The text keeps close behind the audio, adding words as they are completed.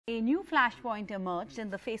A new flashpoint emerged in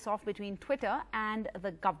the face-off between Twitter and the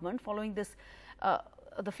government. Following this,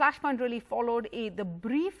 the flashpoint really followed the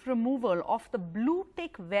brief removal of the blue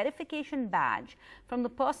tick verification badge from the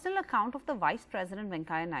personal account of the Vice President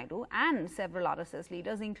Venkaiah Naidu and several RSS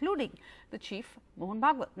leaders, including the chief Mohan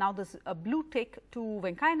Bhagwat. Now, this blue tick to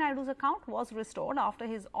Venkaiah Naidu's account was restored after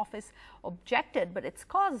his office objected, but it's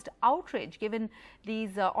caused outrage given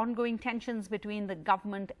these ongoing tensions between the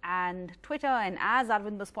government and Twitter. And as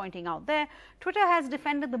Arvind was pointing out there, Twitter has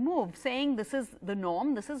defended the move, saying this is the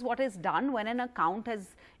norm, this is what is done when an account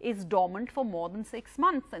is dormant for more than 6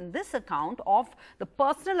 months. And this account of the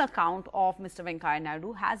personal account of Mr. Venkaiah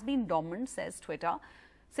Naidu has been dormant, says Twitter,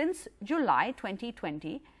 since July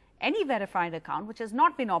 2020. Any verified account which has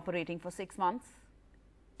not been operating for 6 months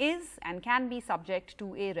is and can be subject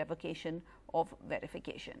to a revocation of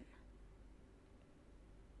verification.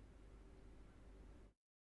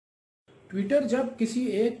 Twitter जब किसी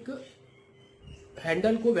एक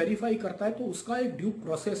handle को verify करता है तो उसका एक due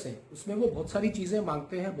process है, उसमें वो बहुत सारी चीजें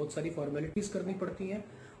मांगते हैं, बहुत सारी फॉर्मेलिटीज करनी पड़ती हैं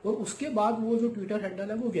और उसके बाद वो जो ट्विटर हैंडल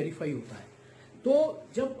है वो वेरीफाई होता है। तो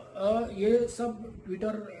जब ये सब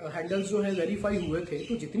ट्विटर हैंडल्स जो है वेरीफाई हुए थे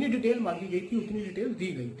तो जितनी डिटेल मांगी गई थी उतनी डिटेल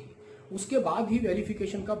दी गई थी, उसके बाद ही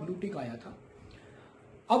वेरिफिकेशन का ब्लू टिक आया था।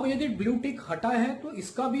 अब यदि ब्लू टिक हटा है तो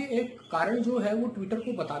इसका भी एक कारण जो है वो ट्विटर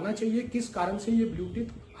को बताना चाहिए किस कारण से ये ब्लू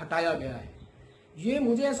टिक हटाया गया है। ये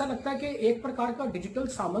मुझे ऐसा लगता है कि एक प्रकार का डिजिटल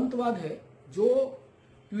सामंतवाद है जो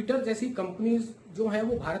ट्विटर जैसी कंपनीज जो है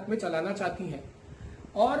वो भारत में चलाना चाहती हैं।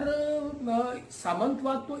 और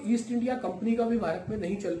सामंतवाद तो ईस्ट इंडिया कंपनी का भी भारत में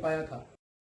नहीं चल पाया था।